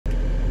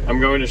I'm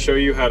going to show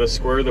you how to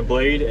square the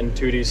blade in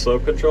 2D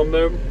slope control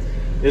mode.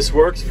 This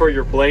works for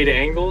your blade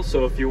angle,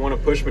 so if you want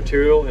to push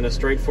material in a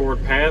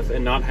straightforward path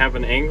and not have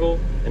an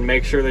angle and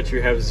make sure that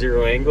you have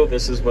zero angle,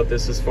 this is what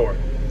this is for.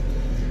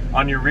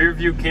 On your rear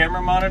view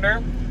camera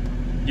monitor,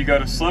 you go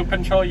to slope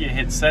control, you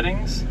hit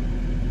settings.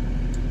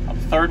 The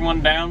third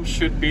one down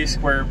should be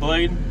square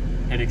blade.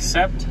 Hit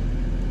accept.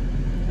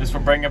 This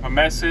will bring up a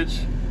message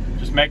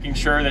just making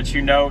sure that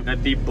you know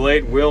that the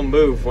blade will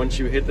move once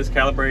you hit this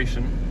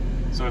calibration.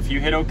 So if you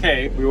hit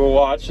OK, we will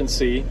watch and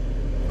see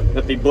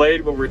that the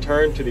blade will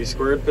return to the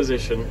squared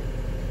position.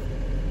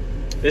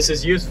 This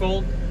is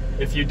useful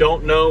if you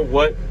don't know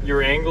what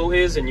your angle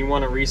is and you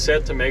want to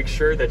reset to make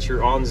sure that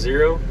you're on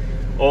zero,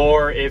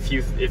 or if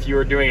you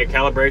are doing a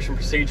calibration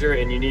procedure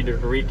and you need to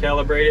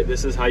recalibrate it,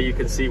 this is how you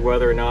can see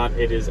whether or not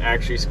it is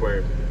actually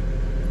squared.